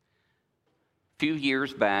few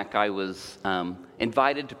years back, I was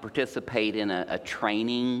invited to participate in a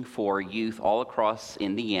training for youth all across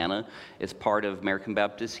Indiana as part of American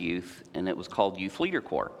Baptist Youth, and it was called Youth Leader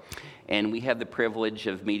Corps. And we had the privilege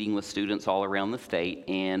of meeting with students all around the state.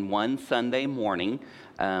 And one Sunday morning,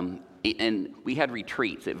 and we had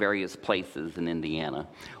retreats at various places in Indiana.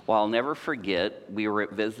 Well, I'll never forget, we were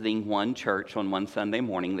visiting one church on one Sunday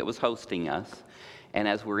morning that was hosting us. And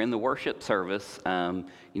as we're in the worship service,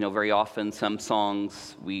 very often some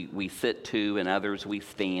songs we sit to and others we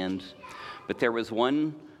stand. But there was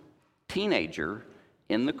one teenager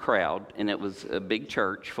in the crowd, and it was a big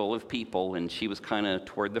church full of people, and she was kind of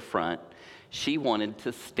toward the front. She wanted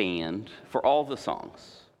to stand for all the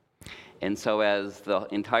songs. And so as the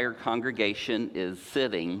entire congregation is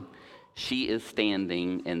sitting, she is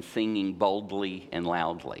standing and singing boldly and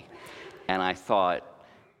loudly. And I thought,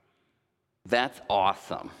 that's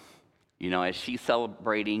awesome. As she's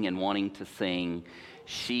celebrating and wanting to sing,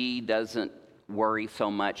 she doesn't worry so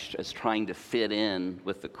much as trying to fit in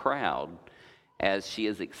with the crowd as she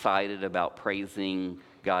is excited about praising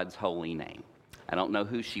God's holy name. I don't know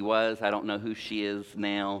who she was. I don't know who she is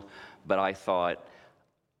now. But I thought,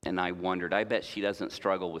 and I wondered, I bet she doesn't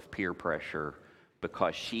struggle with peer pressure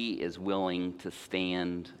because she is willing to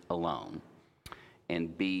stand alone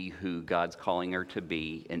and be who God's calling her to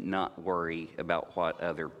be and not worry about what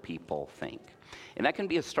other people think. And that can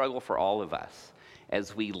be a struggle for all of us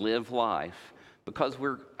as we live life because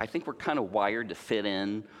I think we're kind of wired to fit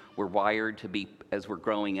in. We're wired to be, as we're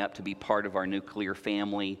growing up, to be part of our nuclear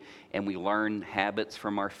family, and we learn habits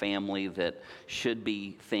from our family that should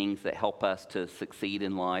be things that help us to succeed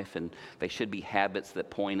in life, and they should be habits that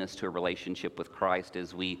point us to a relationship with Christ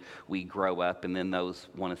as we grow up, and then those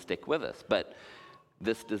want to stick with us. But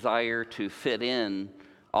this desire to fit in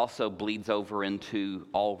also bleeds over into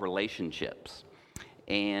all relationships.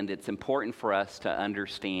 And it's important for us to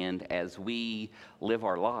understand as we live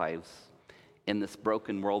our lives in this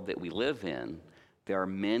broken world that we live in, there are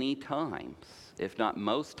many times, if not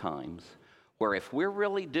most times, where if we're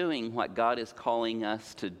really doing what God is calling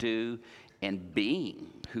us to do and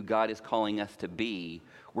being who God is calling us to be,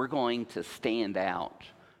 we're going to stand out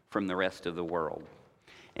from the rest of the world.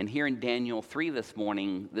 And here in Daniel 3 this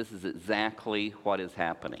morning, this is exactly what is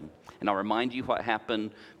happening. And I'll remind you what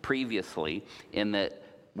happened previously in that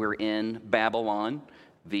we're in Babylon.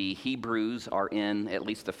 The Hebrews are in, at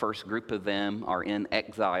least the first group of them, are in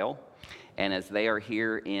exile. And as they are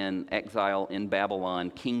here in exile in Babylon,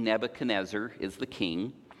 King Nebuchadnezzar is the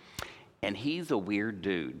king. And he's a weird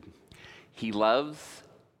dude. He loves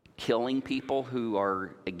killing people who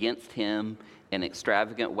are against him in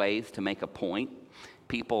extravagant ways to make a point.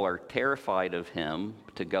 People are terrified of him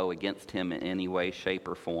to go against him in any way, shape,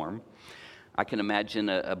 or form. I can imagine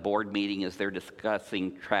a board meeting as they're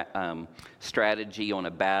discussing strategy on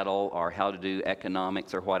a battle or how to do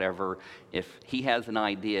economics or whatever. If he has an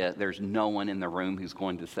idea, there's no one in the room who's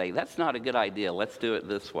going to say, that's not a good idea, let's do it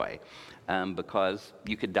this way, because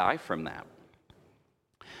you could die from that.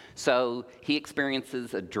 So he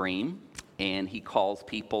experiences a dream, and he calls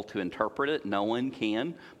people to interpret it. No one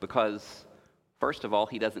can, because first of all,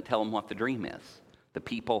 he doesn't tell them what the dream is. The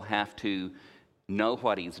people have to know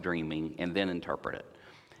what he's dreaming and then interpret it.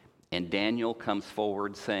 And Daniel comes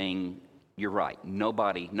forward saying, you're right,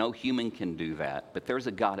 no human can do that, but there's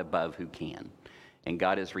a God above who can. And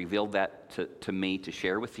God has revealed that to me to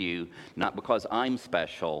share with you, not because I'm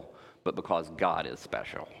special, but because God is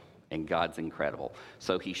special. And God's incredible.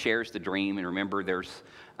 So he shares the dream, and remember there's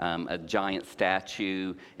a giant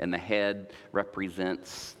statue, and the head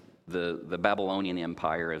represents the Babylonian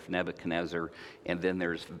Empire of Nebuchadnezzar, and then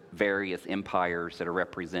there's various empires that are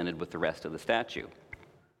represented with the rest of the statue.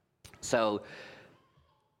 So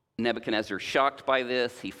Nebuchadnezzar, shocked by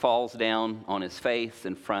this, he falls down on his face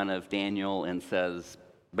in front of Daniel and says,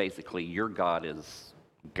 basically, your God is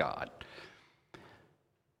God.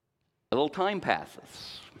 A little time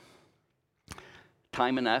passes.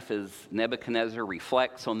 Time enough as Nebuchadnezzar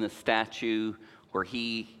reflects on this statue where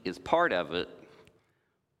he is part of it.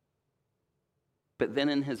 But then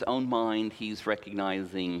in his own mind, he's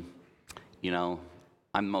recognizing, I'm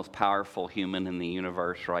the most powerful human in the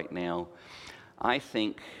universe right now. I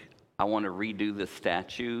think I want to redo this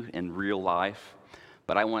statue in real life,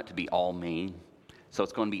 but I want it to be all me. So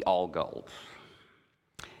it's going to be all gold.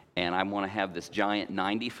 And I want to have this giant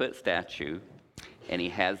 90-foot statue, and he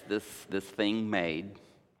has this thing made.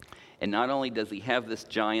 And not only does he have this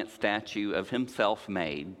giant statue of himself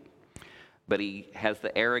made, but he has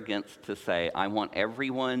the arrogance to say, I want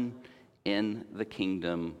everyone in the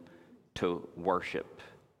kingdom to worship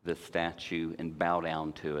this statue and bow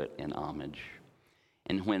down to it in homage.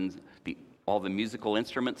 And when all the musical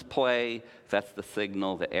instruments play, that's the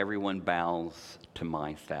signal that everyone bows to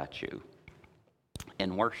my statue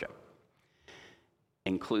and worship,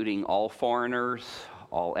 including all foreigners,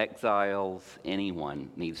 all exiles, anyone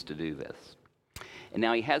needs to do this. And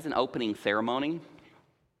now he has an opening ceremony,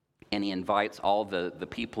 and he invites all the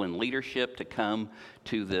people in leadership to come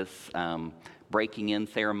to this breaking in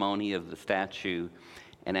ceremony of the statue.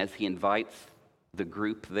 And as he invites the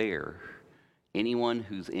group there, anyone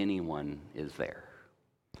who's anyone is there.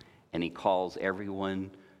 And he calls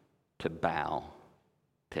everyone to bow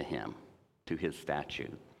to him, to his statue.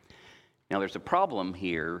 Now there's a problem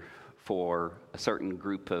here for a certain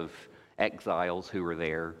group of exiles who were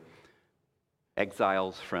there,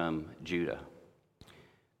 exiles from Judah.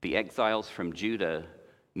 The exiles from Judah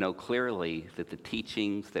know clearly that the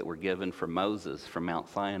teachings that were given from Moses from Mount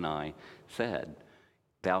Sinai said,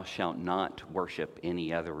 "Thou shalt not worship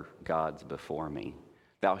any other gods before me.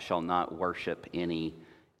 Thou shalt not worship any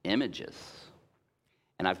images."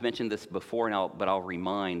 And I've mentioned this before, but I'll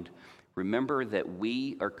remember that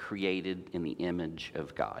we are created in the image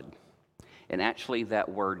of God. And actually that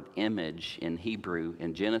word image in Hebrew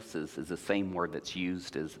in Genesis is the same word that's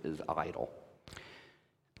used as idol.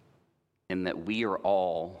 And that we are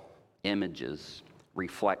all images,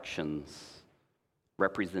 reflections,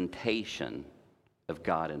 representation of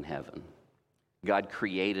God in heaven. God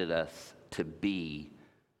created us to be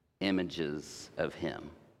images of him,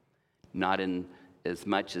 not in as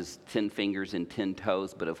much as 10 fingers and 10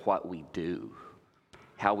 toes, but of what we do,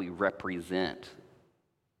 how we represent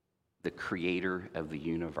the creator of the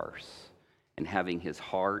universe, and having his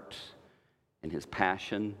heart and his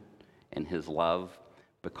passion and his love,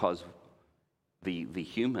 because the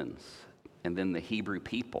humans and then the Hebrew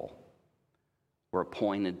people were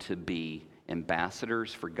appointed to be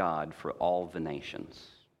ambassadors for God for all the nations,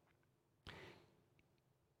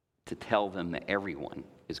 to tell them that everyone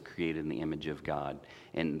is created in the image of God,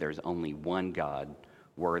 and there's only one God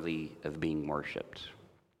worthy of being worshiped.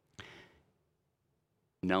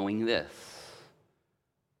 Knowing this,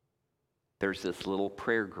 there's this little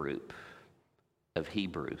prayer group of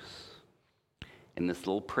Hebrews, and this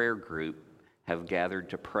little prayer group have gathered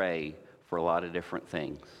to pray for a lot of different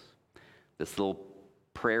things. This little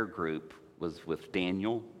prayer group was with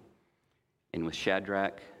Daniel and with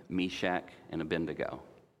Shadrach, Meshach, and Abednego.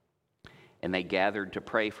 And they gathered to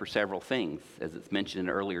pray for several things. As it's mentioned in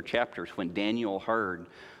earlier chapters, when Daniel heard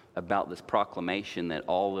about this proclamation that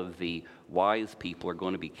all of the wise people are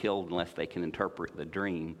going to be killed unless they can interpret the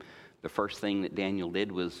dream, the first thing that Daniel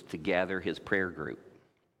did was to gather his prayer group.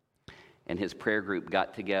 And his prayer group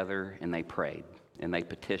got together and they prayed and they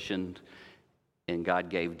petitioned, and God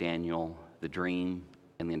gave Daniel the dream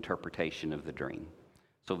and the interpretation of the dream.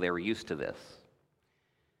 So they were used to this.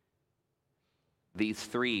 These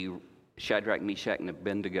three, Shadrach, Meshach, and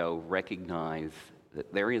Abednego, recognize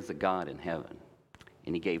that there is a God in heaven.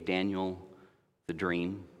 And he gave Daniel the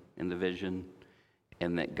dream and the vision,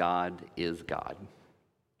 and that God is God.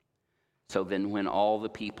 So then when all the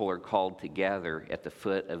people are called together at the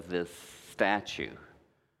foot of this statue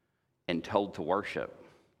and told to worship,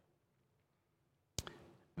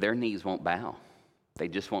 their knees won't bow. They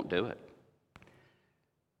just won't do it.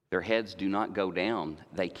 Their heads do not go down.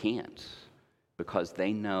 They can't, because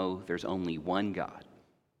they know there's only one God,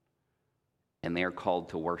 and they are called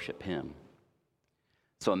to worship him.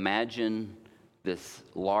 So imagine this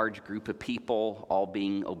large group of people all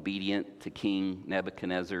being obedient to King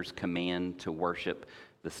Nebuchadnezzar's command to worship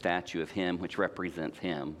the statue of him, which represents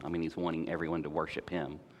him. I mean, he's wanting everyone to worship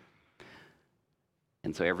him.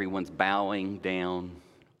 And so everyone's bowing down,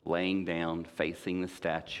 laying down, facing the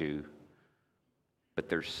statue. But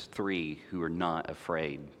there's three who are not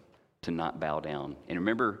afraid to not bow down. And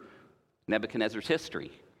remember Nebuchadnezzar's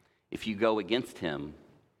history. If you go against him,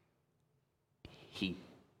 he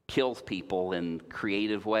kills people in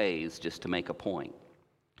creative ways just to make a point.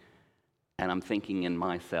 And I'm thinking in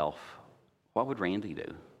myself, what would Randy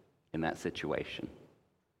do in that situation?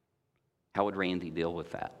 How would Randy deal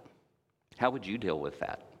with that? How would you deal with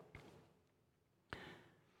that?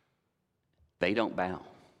 They don't bow.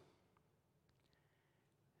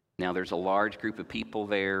 Now there's a large group of people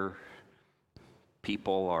there.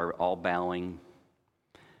 People are all bowing.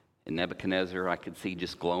 And Nebuchadnezzar, I could see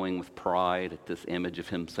just glowing with pride at this image of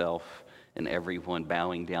himself and everyone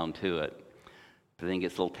bowing down to it. But then he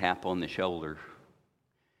gets a little tap on the shoulder.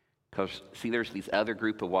 Because, see, there's these other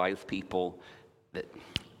group of wise people that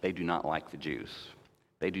they do not like the Jews.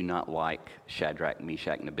 They do not like Shadrach,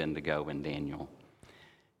 Meshach, and Abednego, and Daniel.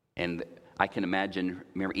 And I can imagine,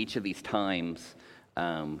 remember, each of these times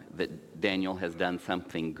that Daniel has done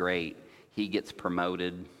something great, he gets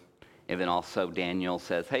promoted And then also Daniel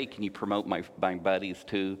says, hey, can you promote my buddies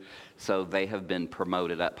too? So they have been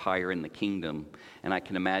promoted up higher in the kingdom. And I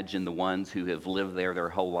can imagine the ones who have lived there their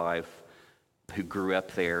whole life, who grew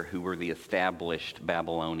up there, who were the established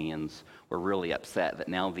Babylonians, were really upset that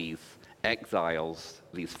now these exiles,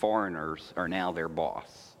 these foreigners, are now their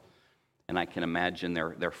boss. And I can imagine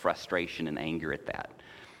their frustration and anger at that.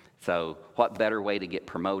 So what better way to get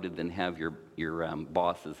promoted than have your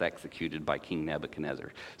bosses executed by King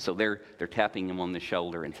Nebuchadnezzar? So they're tapping him on the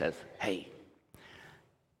shoulder and says, hey,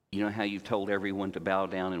 you know how you've told everyone to bow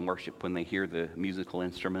down and worship when they hear the musical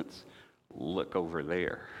instruments? Look over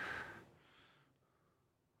there.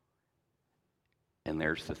 And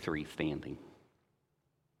there's the three standing.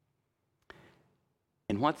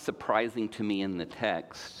 And what's surprising to me in the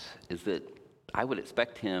text is that I would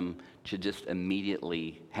expect him to just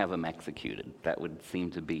immediately have them executed. That would seem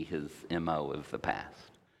to be his MO of the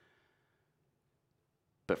past.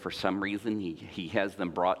 But for some reason, he has them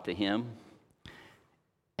brought to him,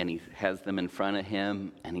 and he has them in front of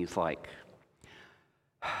him, and he's like,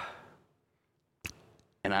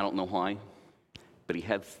 and I don't know why, but he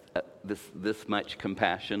has this much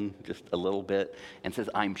compassion, just a little bit, and says,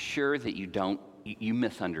 I'm sure that you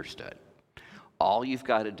misunderstood. All you've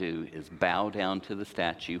got to do is bow down to the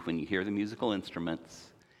statue when you hear the musical instruments,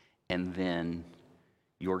 and then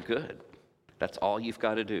you're good. That's all you've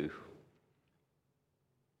got to do.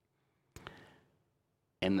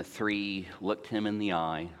 And the three looked him in the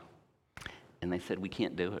eye, and they said, we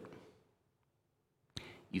can't do it.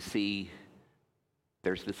 You see,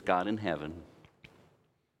 there's this God in heaven,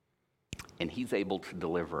 and he's able to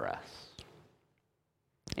deliver us.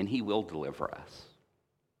 And he will deliver us.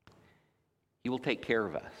 He will take care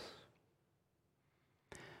of us.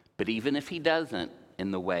 But even if he doesn't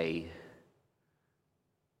in the way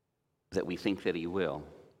that we think that he will,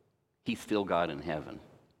 he's still God in heaven.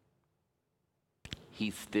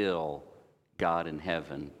 He's still God in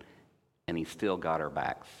heaven, and he's still got our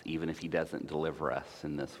backs, even if he doesn't deliver us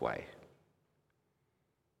in this way.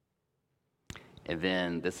 And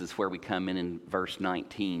then this is where we come in verse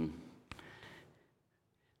 19.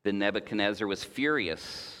 Then Nebuchadnezzar was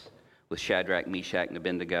furious with Shadrach, Meshach, and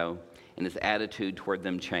Abednego, and his attitude toward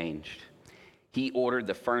them changed. He ordered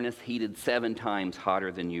the furnace heated 7 times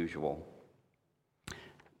hotter than usual.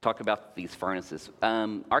 Talk about these furnaces.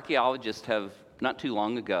 Archaeologists have, not too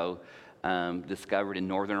long ago, discovered in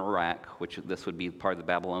northern Iraq, which this would be part of the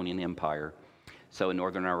Babylonian Empire. So in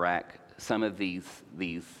northern Iraq, some of these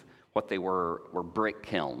what they were brick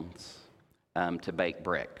kilns to bake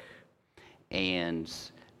brick. And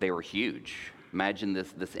they were huge. Imagine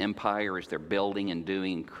this empire as they're building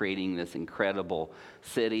and creating this incredible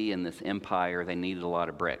city and this empire. They needed a lot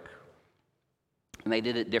of brick. And they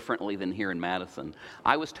did it differently than here in Madison.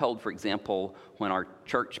 I was told, for example, when our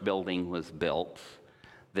church building was built,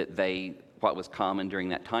 that what was common during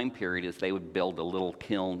that time period is they would build a little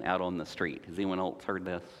kiln out on the street. Has anyone else heard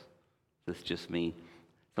this? Is this just me?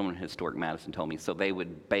 Someone in Historic Madison told me. So they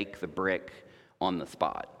would bake the brick on the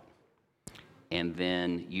spot and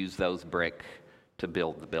then use those brick to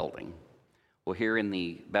build the building. Well, here in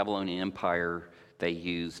the Babylonian Empire, they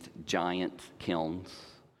used giant kilns,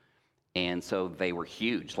 and so they were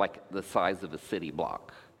huge, like the size of a city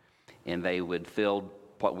block. And they would fill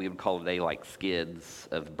what we would call today like skids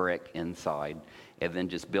of brick inside, and then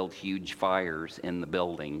just build huge fires in the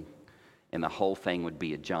building, and the whole thing would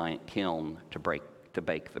be a giant kiln to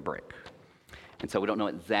bake the brick. And so we don't know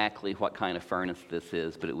exactly what kind of furnace this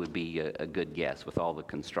is, but it would be a good guess with all the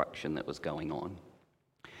construction that was going on.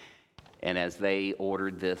 And as they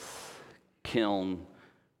ordered this kiln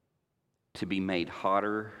to be made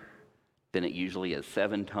hotter than it usually is,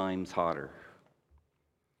 7 times hotter.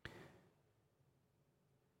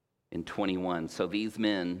 In 21, so these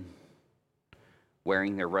men,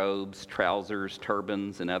 wearing their robes, trousers,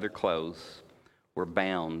 turbans, and other clothes, were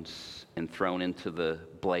bound and thrown into the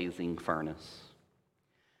blazing furnace.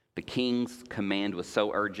 The king's command was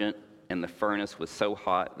so urgent, and the furnace was so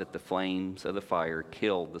hot that the flames of the fire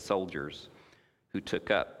killed the soldiers who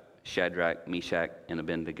took up Shadrach, Meshach, and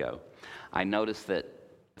Abednego. I noticed that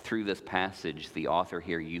through this passage, the author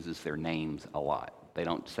here uses their names a lot. They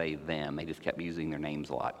don't say them. They just kept using their names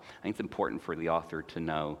a lot. I think it's important for the author to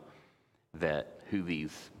know who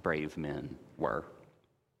these brave men were.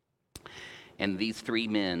 And these 3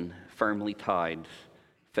 men, firmly tied,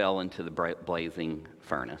 fell into the blazing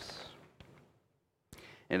furnace.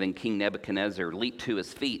 And then King Nebuchadnezzar leaped to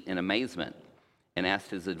his feet in amazement and asked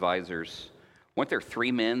his advisors, weren't there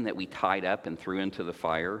 3 men that we tied up and threw into the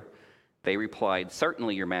fire? They replied,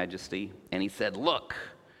 certainly, Your Majesty. And he said, look,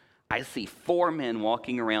 I see 4 men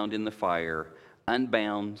walking around in the fire,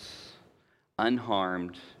 unbound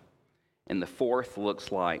unharmed, and the fourth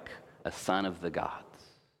looks like a son of the gods.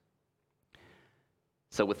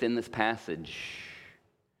 So within this passage,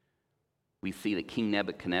 we see that King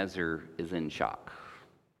Nebuchadnezzar is in shock.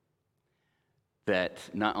 That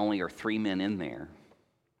not only are three men in there,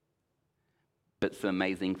 but some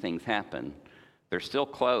amazing things happen. They're still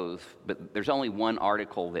clothed, but there's only one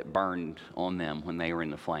article that burned on them when they were in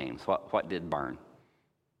the flames. What did burn?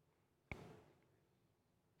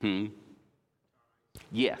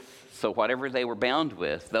 Yes. So whatever they were bound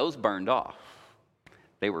with, those burned off.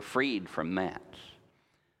 They were freed from that.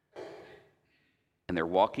 And they're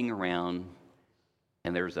walking around,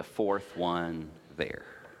 and there's a fourth one there.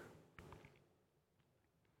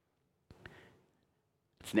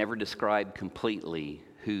 It's never described completely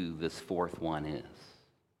who this fourth one is.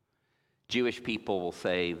 Jewish people will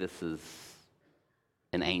say this is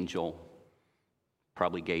an angel,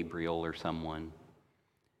 probably Gabriel or someone.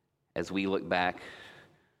 As we look back,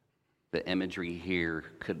 the imagery here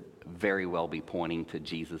could very well be pointing to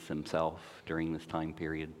Jesus himself during this time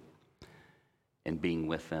period and being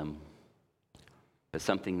with them. But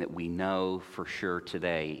something that we know for sure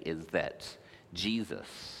today is that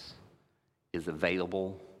Jesus is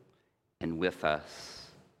available and with us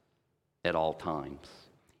at all times.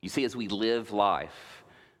 You see, as we live life,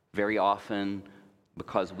 very often,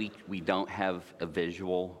 because we don't have a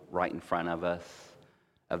visual right in front of us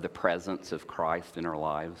of the presence of Christ in our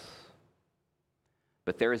lives,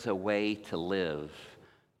 but there is a way to live,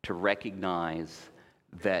 to recognize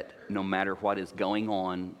that no matter what is going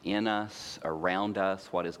on in us, around us,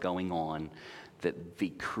 what is going on, that the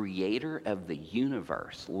creator of the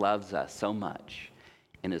universe loves us so much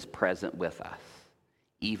and is present with us,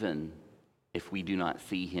 even if we do not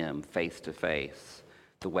see him face to face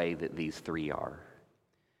the way that these three are.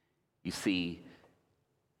 You see,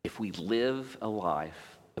 if we live a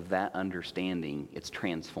life of that understanding, it's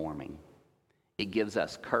transforming. It gives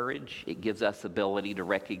us courage. It gives us ability to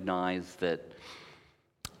recognize that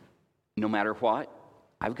no matter what,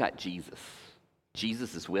 I've got Jesus.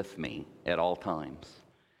 Jesus is with me at all times.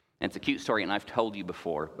 And it's a cute story, and I've told you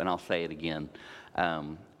before, but I'll say it again.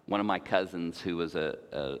 One of my cousins, who was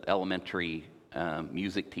a elementary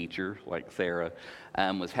music teacher, like Sarah,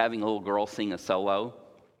 was having a little girl sing a solo.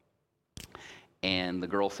 And the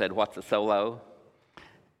girl said, "What's a solo?"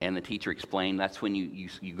 And the teacher explained, that's when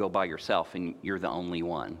you go by yourself and you're the only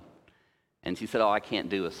one. And she said, "Oh, I can't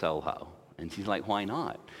do a solo." And she's like, "Why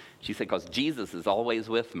not?" She said, "Because Jesus is always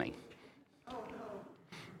with me.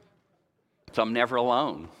 So I'm never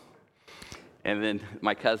alone." And then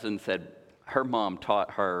my cousin said her mom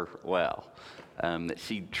taught her well, that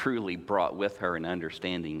she truly brought with her an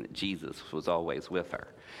understanding that Jesus was always with her.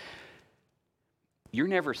 You're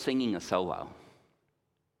never singing a solo.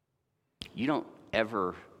 You don't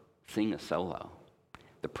ever sing a solo.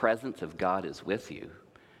 The presence of God is with you.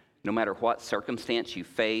 No matter what circumstance you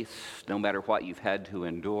face, no matter what you've had to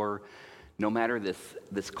endure, no matter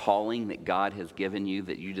this calling that God has given you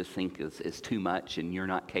that you just think is too much and you're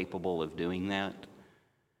not capable of doing that,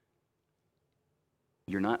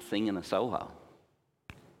 you're not singing a solo.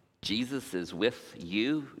 Jesus is with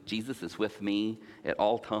you. Jesus is with me at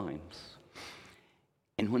all times.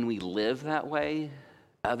 And when we live that way,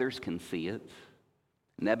 others can see it.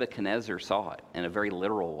 Nebuchadnezzar saw it in a very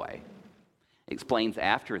literal way. It explains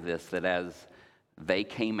after this that as they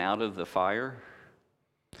came out of the fire,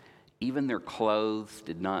 even their clothes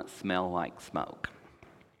did not smell like smoke.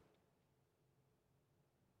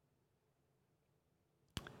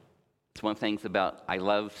 It's one of the things about, I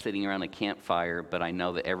love sitting around a campfire, but I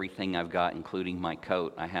know that everything I've got, including my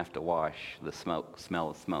coat, I have to wash the smell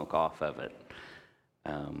of smoke off of it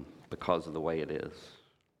because of the way it is.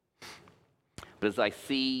 But as I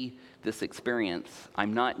see this experience,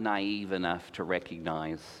 I'm not naive enough to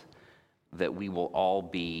recognize that we will all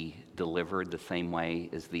be delivered the same way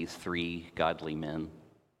as these three godly men.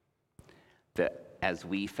 That as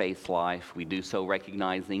we face life, we do so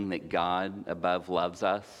recognizing that God above loves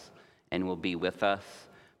us and will be with us,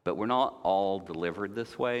 but we're not all delivered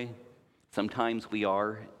this way. Sometimes we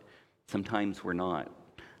are, sometimes we're not.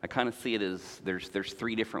 I kind of see it as there's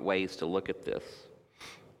three different ways to look at this.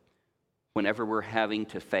 Whenever we're having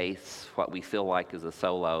to face what we feel like is a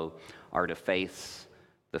solo or to face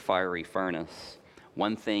the fiery furnace,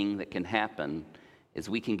 one thing that can happen is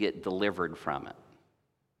we can get delivered from it.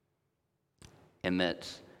 And that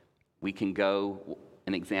we can go,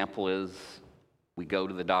 an example is we go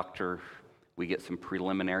to the doctor, we get some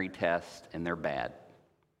preliminary tests, and they're bad.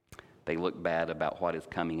 They look bad about what is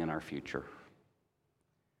coming in our future.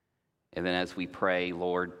 And then as we pray,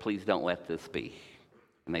 "Lord, please don't let this be."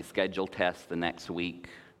 And they schedule tests the next week.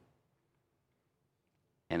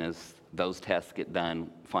 And as those tests get done,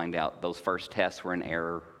 find out those first tests were an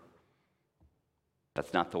error.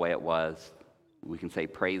 That's not the way it was. We can say,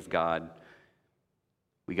 praise God,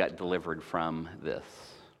 we got delivered from this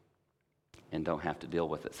and don't have to deal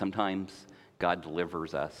with it. Sometimes God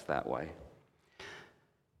delivers us that way.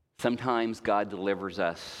 Sometimes God delivers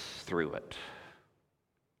us through it.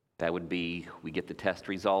 That would be, we get the test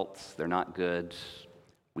results, they're not good.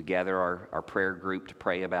 We gather our prayer group to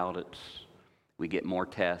pray about it. We get more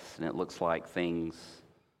tests, and it looks like things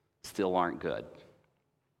still aren't good.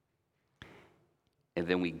 And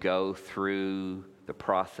then we go through the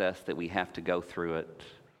process that we have to go through it,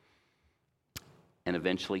 and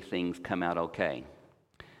eventually things come out okay.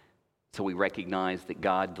 So we recognize that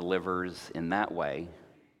God delivers in that way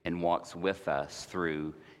and walks with us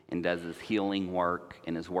through and does his healing work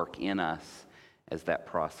and his work in us as that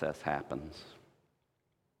process happens.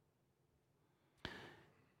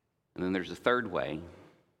 And then there's a third way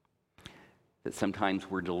that sometimes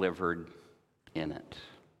we're delivered in it.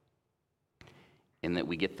 In that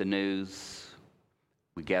we get the news,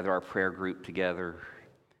 we gather our prayer group together,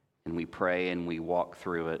 and we pray and we walk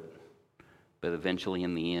through it. But eventually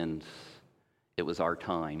in the end, it was our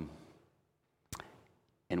time.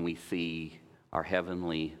 And we see our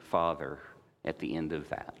Heavenly Father at the end of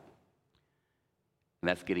that. And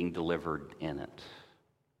that's getting delivered in it.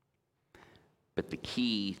 But the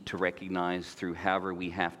key to recognize through however we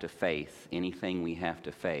have to face, anything we have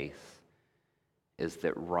to face, is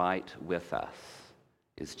that right with us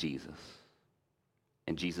is Jesus.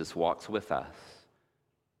 And Jesus walks with us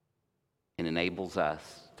and enables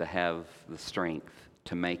us to have the strength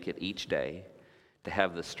to make it each day, to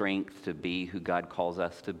have the strength to be who God calls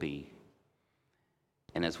us to be.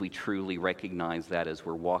 And as we truly recognize that, as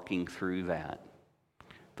we're walking through that,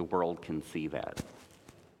 the world can see that.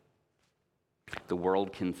 The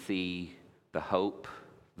world can see the hope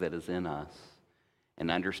that is in us, an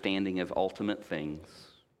understanding of ultimate things.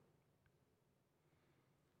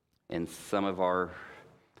 And some of our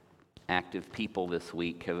active people this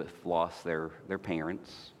week have lost their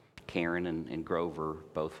parents. Karen and Grover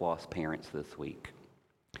both lost parents this week.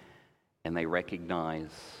 And they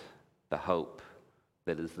recognize the hope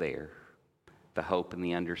that is there. The hope and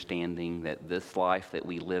the understanding that this life that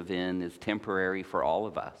we live in is temporary for all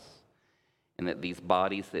of us. And that these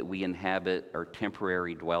bodies that we inhabit are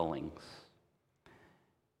temporary dwellings.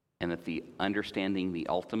 And that the understanding the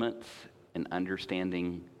ultimate and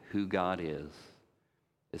understanding who God is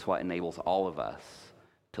what enables all of us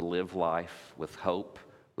to live life with hope,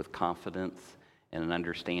 with confidence, and an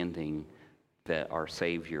understanding that our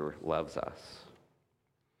Savior loves us.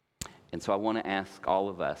 And so I want to ask all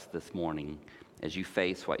of us this morning, as you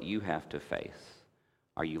face what you have to face,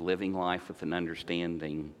 are you living life with an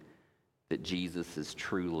understanding that Jesus is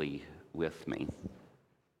truly with me?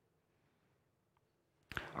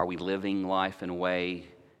 Are we living life in a way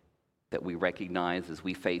that we recognize as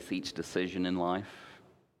we face each decision in life,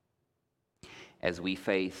 as we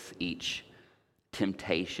face each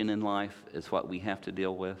temptation in life is what we have to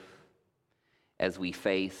deal with, as we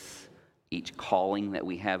face each calling that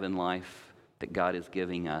we have in life that God is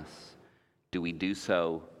giving us, do we do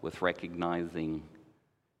so with recognizing,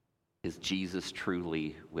 is Jesus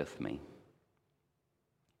truly with me?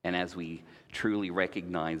 And as we truly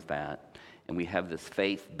recognize that, and we have this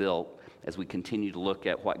faith built as we continue to look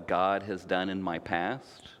at what God has done in my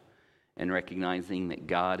past, and recognizing that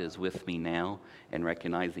God is with me now, and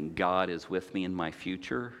recognizing God is with me in my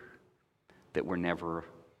future, that we're never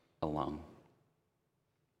alone.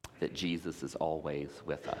 That Jesus is always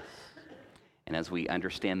with us. And as we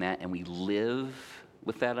understand that and we live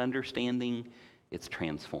with that understanding, it's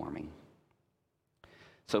transforming.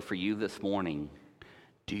 So for you this morning,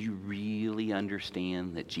 do you really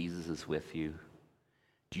understand that Jesus is with you?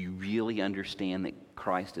 Do you really understand that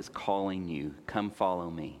Christ is calling you, come follow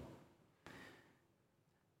me?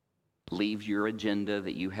 Leave your agenda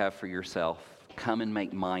that you have for yourself. Come and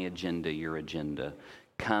make my agenda your agenda.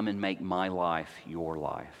 Come and make my life your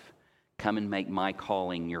life. Come and make my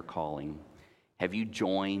calling your calling. Have you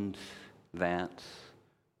joined that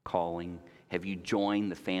calling? Have you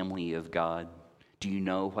joined the family of God? Do you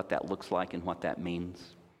know what that looks like and what that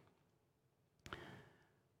means?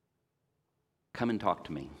 Come and talk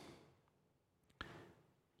to me.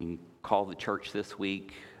 You can call the church this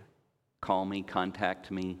week. Call me,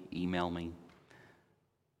 contact me, email me.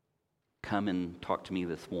 Come and talk to me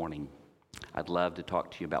this morning. I'd love to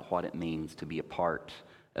talk to you about what it means to be a part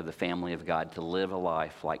of the family of God, to live a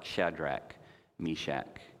life like Shadrach,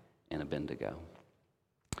 Meshach, and Abednego.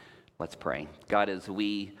 Let's pray. God, as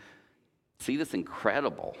we see this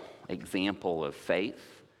incredible example of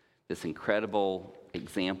faith, this incredible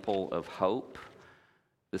example of hope,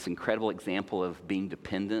 this incredible example of being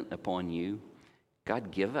dependent upon you. God,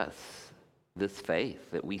 give us this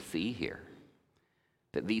faith that we see here,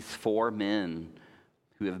 that these 4 men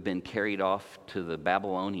who have been carried off to the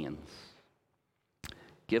Babylonians,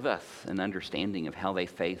 give us an understanding of how they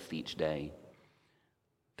faced each day,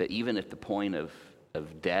 that even at the point of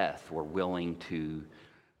death, were willing to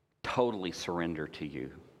totally surrender to you.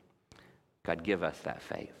 God, give us that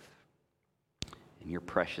faith. In your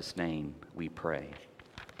precious name we pray.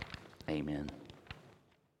 Amen.